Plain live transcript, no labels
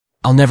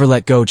"I'll never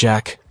let go,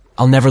 Jack.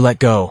 I'll never let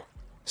go,"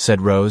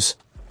 said Rose.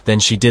 Then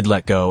she did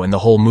let go, and the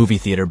whole movie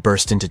theater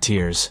burst into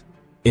tears.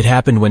 It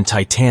happened when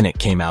Titanic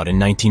came out in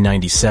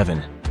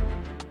 1997.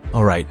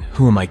 Alright,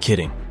 who am I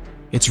kidding?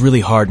 It's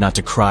really hard not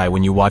to cry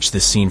when you watch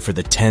this scene for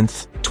the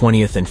 10th,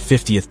 20th, and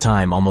 50th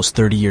time almost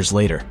 30 years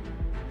later.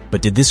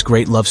 But did this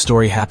great love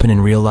story happen in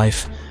real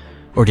life?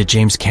 Or did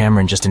James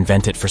Cameron just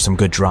invent it for some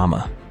good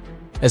drama?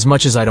 As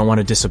much as I don't want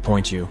to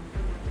disappoint you,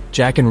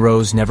 Jack and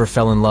Rose never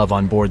fell in love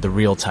on board the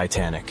real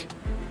Titanic.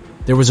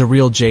 There was a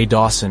real Jay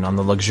Dawson on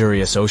the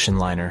luxurious ocean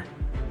liner,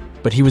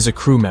 but he was a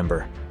crew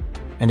member,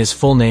 and his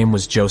full name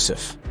was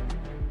Joseph.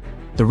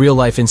 The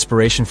real-life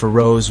inspiration for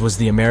Rose was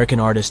the American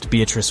artist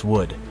Beatrice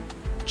Wood.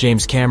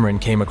 James Cameron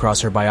came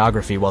across her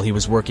biography while he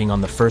was working on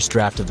the first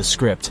draft of the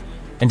script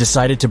and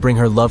decided to bring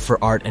her love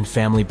for art and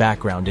family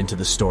background into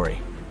the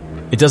story.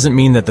 It doesn't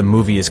mean that the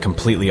movie is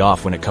completely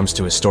off when it comes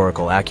to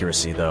historical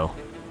accuracy, though.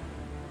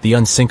 The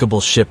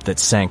unsinkable ship that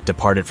sank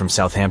departed from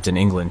Southampton,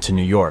 England to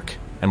New York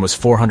and was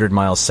 400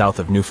 miles south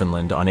of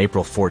Newfoundland on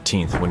April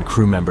 14th when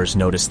crew members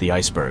noticed the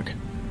iceberg.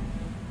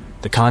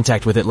 The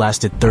contact with it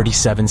lasted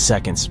 37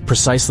 seconds,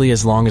 precisely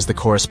as long as the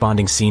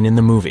corresponding scene in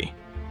the movie.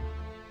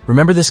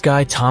 Remember this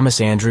guy,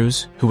 Thomas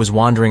Andrews, who was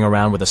wandering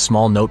around with a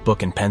small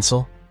notebook and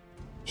pencil?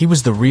 He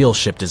was the real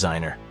ship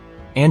designer.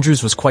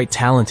 Andrews was quite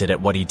talented at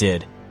what he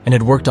did and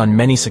had worked on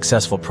many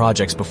successful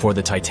projects before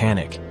the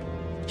Titanic.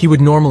 He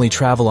would normally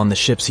travel on the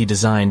ships he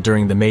designed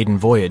during the maiden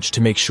voyage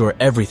to make sure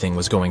everything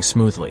was going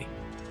smoothly.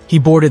 He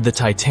boarded the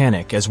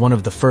Titanic as one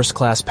of the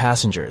first-class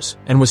passengers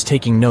and was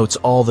taking notes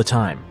all the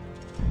time.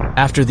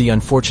 After the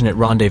unfortunate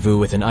rendezvous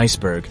with an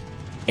iceberg,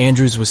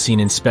 Andrews was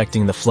seen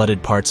inspecting the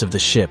flooded parts of the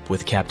ship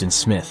with Captain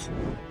Smith.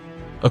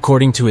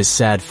 According to his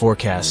sad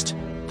forecast,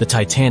 the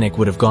Titanic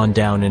would have gone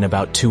down in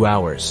about 2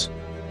 hours.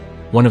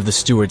 One of the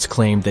stewards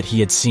claimed that he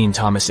had seen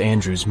Thomas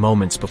Andrews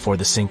moments before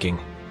the sinking.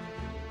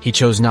 He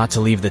chose not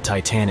to leave the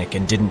Titanic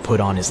and didn't put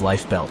on his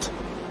life belt.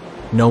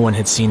 No one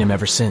had seen him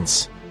ever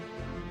since.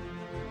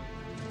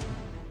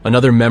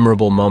 Another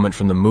memorable moment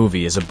from the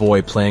movie is a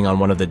boy playing on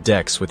one of the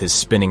decks with his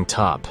spinning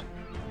top.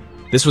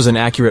 This was an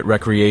accurate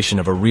recreation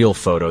of a real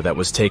photo that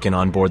was taken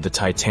on board the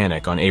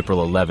Titanic on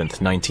April 11,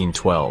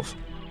 1912.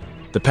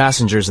 The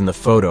passengers in the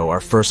photo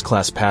are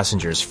first-class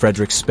passengers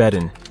Frederick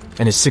Spedden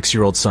and his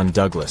 6-year-old son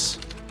Douglas.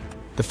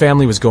 The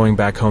family was going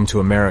back home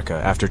to America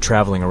after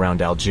traveling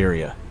around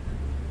Algeria.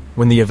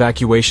 When the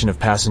evacuation of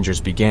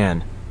passengers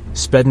began,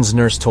 Spedden's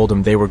nurse told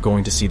him they were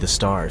going to see the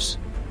stars.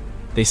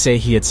 They say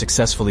he had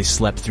successfully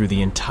slept through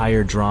the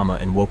entire drama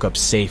and woke up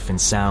safe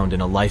and sound in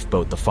a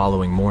lifeboat the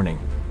following morning.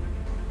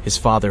 His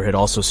father had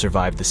also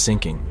survived the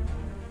sinking.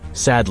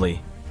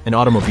 Sadly, an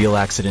automobile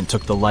accident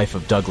took the life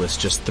of Douglas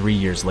just 3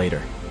 years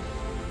later.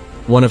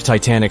 One of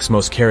Titanic's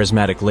most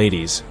charismatic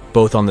ladies,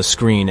 both on the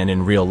screen and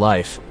in real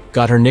life,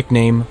 got her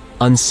nickname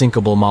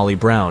Unsinkable Molly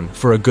Brown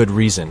for a good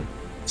reason.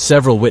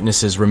 Several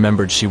witnesses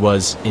remembered she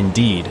was,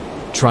 indeed,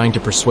 trying to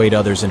persuade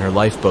others in her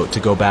lifeboat to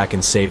go back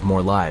and save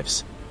more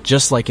lives,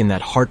 just like in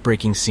that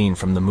heartbreaking scene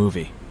from the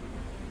movie.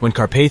 When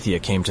Carpathia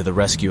came to the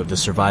rescue of the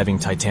surviving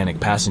Titanic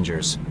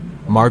passengers,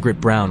 Margaret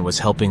Brown was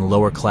helping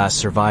lower-class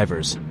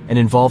survivors and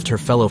involved her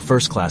fellow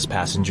first-class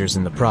passengers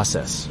in the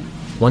process.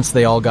 Once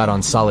they all got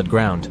on solid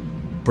ground,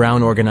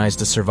 Brown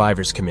organized a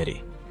survivors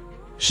committee.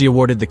 She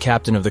awarded the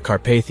captain of the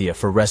Carpathia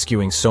for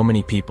rescuing so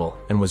many people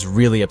and was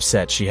really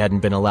upset she hadn't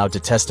been allowed to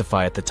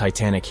testify at the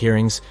Titanic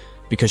hearings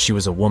because she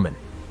was a woman.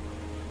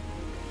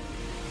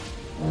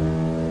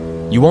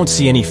 You won't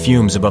see any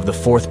fumes above the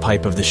fourth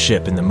pipe of the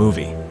ship in the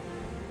movie.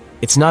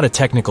 It's not a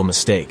technical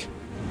mistake.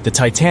 The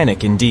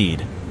Titanic,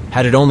 indeed,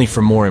 had it only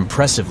for more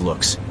impressive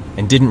looks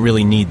and didn't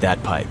really need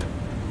that pipe.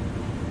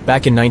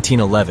 Back in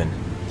 1911,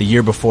 the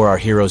year before our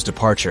hero's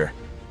departure,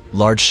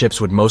 large ships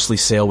would mostly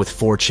sail with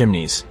 4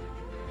 chimneys.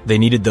 They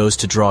needed those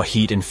to draw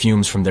heat and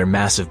fumes from their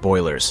massive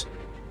boilers.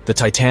 The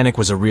Titanic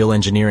was a real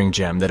engineering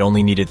gem that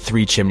only needed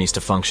 3 chimneys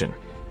to function.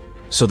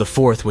 So the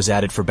 4th was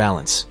added for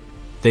balance.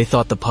 They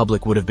thought the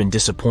public would have been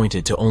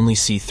disappointed to only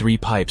see 3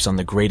 pipes on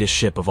the greatest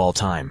ship of all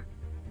time.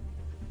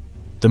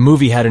 The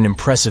movie had an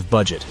impressive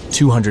budget,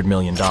 $200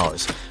 million,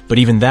 but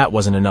even that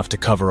wasn't enough to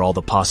cover all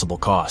the possible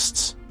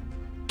costs.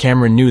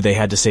 Cameron knew they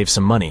had to save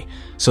some money,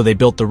 so they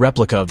built the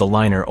replica of the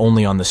liner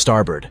only on the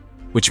starboard,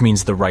 which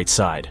means the right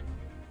side.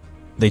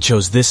 They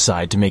chose this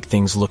side to make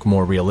things look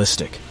more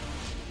realistic.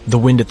 The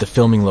wind at the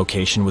filming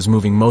location was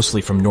moving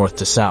mostly from north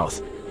to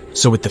south,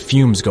 so with the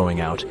fumes going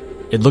out,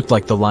 it looked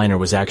like the liner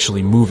was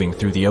actually moving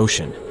through the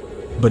ocean.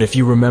 But if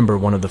you remember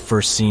one of the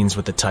first scenes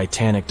with the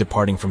Titanic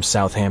departing from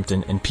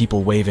Southampton and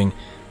people waving,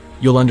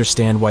 you'll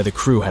understand why the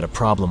crew had a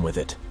problem with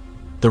it.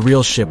 The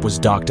real ship was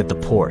docked at the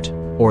port,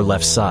 or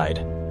left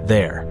side,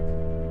 there.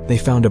 They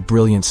found a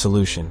brilliant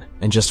solution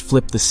and just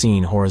flipped the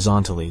scene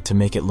horizontally to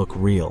make it look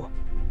real.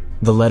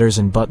 The letters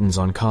and buttons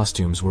on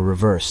costumes were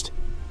reversed,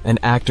 and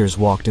actors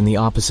walked in the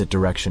opposite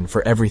direction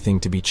for everything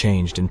to be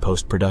changed in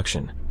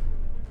post-production.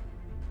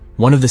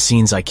 One of the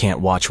scenes I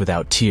can't watch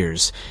without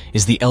tears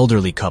is the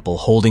elderly couple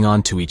holding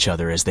on to each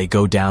other as they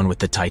go down with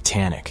the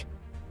Titanic.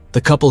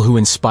 The couple who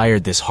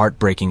inspired this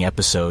heartbreaking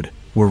episode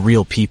were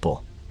real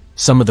people,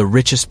 some of the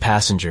richest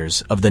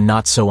passengers of the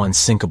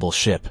not-so-unsinkable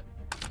ship.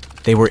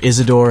 They were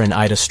Isidore and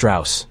Ida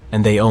Strauss,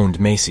 and they owned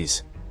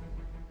Macy's.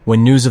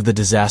 When news of the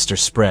disaster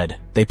spread,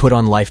 they put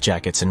on life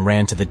jackets and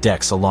ran to the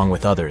decks along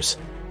with others.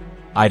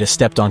 Ida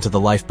stepped onto the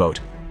lifeboat,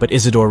 but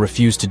Isidore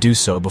refused to do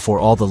so before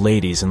all the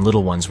ladies and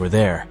little ones were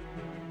there.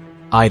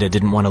 Ida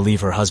didn't want to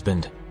leave her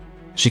husband.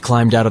 She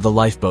climbed out of the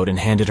lifeboat and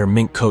handed her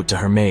mink coat to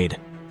her maid,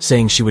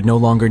 saying she would no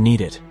longer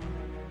need it.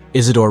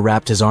 Isidore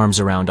wrapped his arms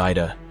around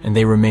Ida, and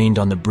they remained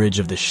on the bridge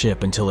of the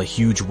ship until a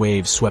huge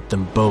wave swept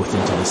them both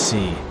into the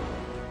sea.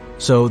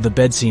 So the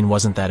bed scene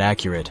wasn't that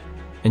accurate,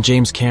 and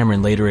James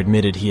Cameron later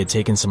admitted he had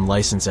taken some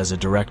license as a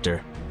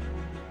director.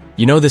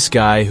 You know this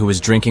guy who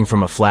was drinking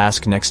from a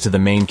flask next to the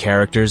main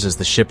characters as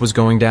the ship was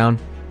going down?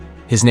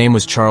 His name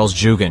was Charles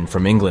Jugan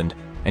from England,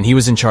 and he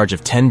was in charge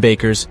of 10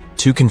 bakers,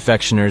 2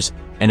 confectioners,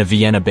 and a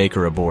Vienna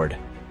baker aboard.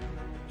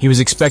 He was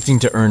expecting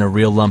to earn a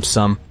real lump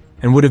sum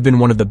and would have been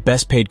one of the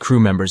best-paid crew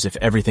members if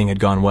everything had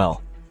gone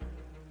well.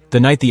 The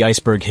night the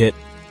iceberg hit,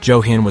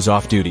 Joe Hin was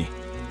off duty,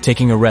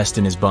 taking a rest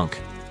in his bunk.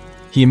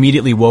 He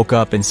immediately woke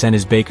up and sent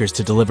his bakers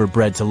to deliver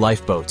bread to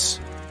lifeboats.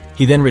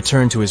 He then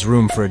returned to his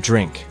room for a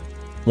drink.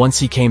 Once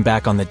he came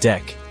back on the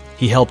deck,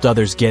 he helped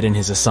others get in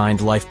his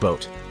assigned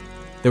lifeboat.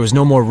 There was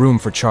no more room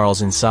for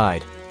Charles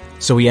inside,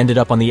 so he ended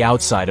up on the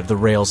outside of the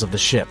rails of the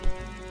ship.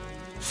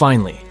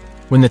 Finally,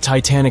 when the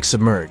Titanic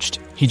submerged,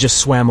 he just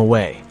swam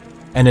away,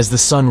 and as the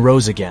sun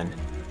rose again,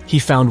 he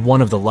found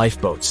one of the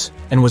lifeboats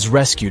and was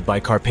rescued by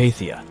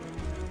Carpathia.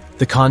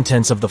 The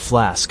contents of the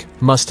flask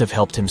must have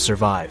helped him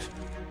survive.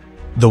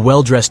 The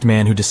well-dressed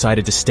man who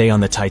decided to stay on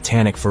the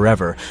Titanic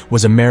forever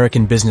was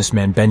American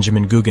businessman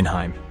Benjamin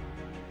Guggenheim.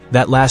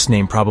 That last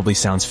name probably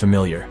sounds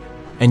familiar.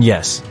 And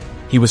yes,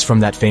 he was from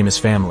that famous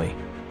family.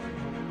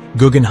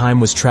 Guggenheim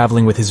was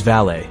traveling with his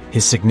valet,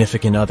 his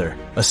significant other,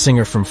 a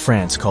singer from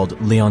France called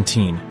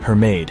Leontine, her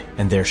maid,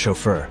 and their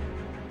chauffeur.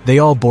 They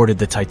all boarded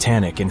the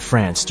Titanic in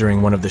France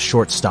during one of the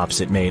short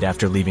stops it made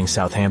after leaving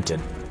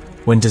Southampton.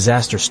 When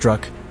disaster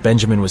struck,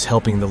 Benjamin was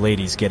helping the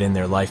ladies get in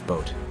their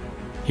lifeboat.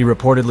 He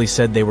reportedly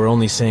said they were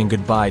only saying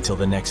goodbye till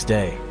the next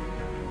day.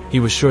 He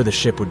was sure the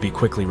ship would be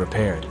quickly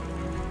repaired.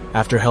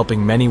 After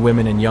helping many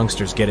women and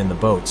youngsters get in the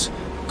boats,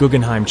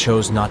 Guggenheim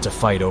chose not to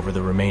fight over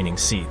the remaining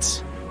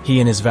seats. He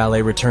and his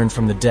valet returned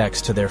from the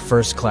decks to their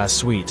first-class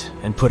suite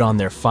and put on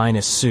their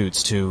finest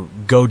suits to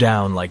go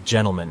down like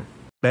gentlemen.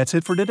 That's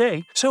it for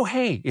today. So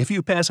hey, if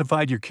you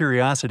pacified your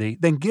curiosity,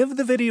 then give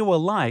the video a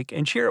like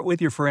and share it with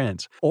your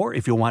friends. Or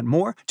if you want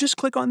more, just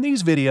click on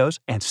these videos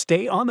and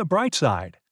stay on the bright side.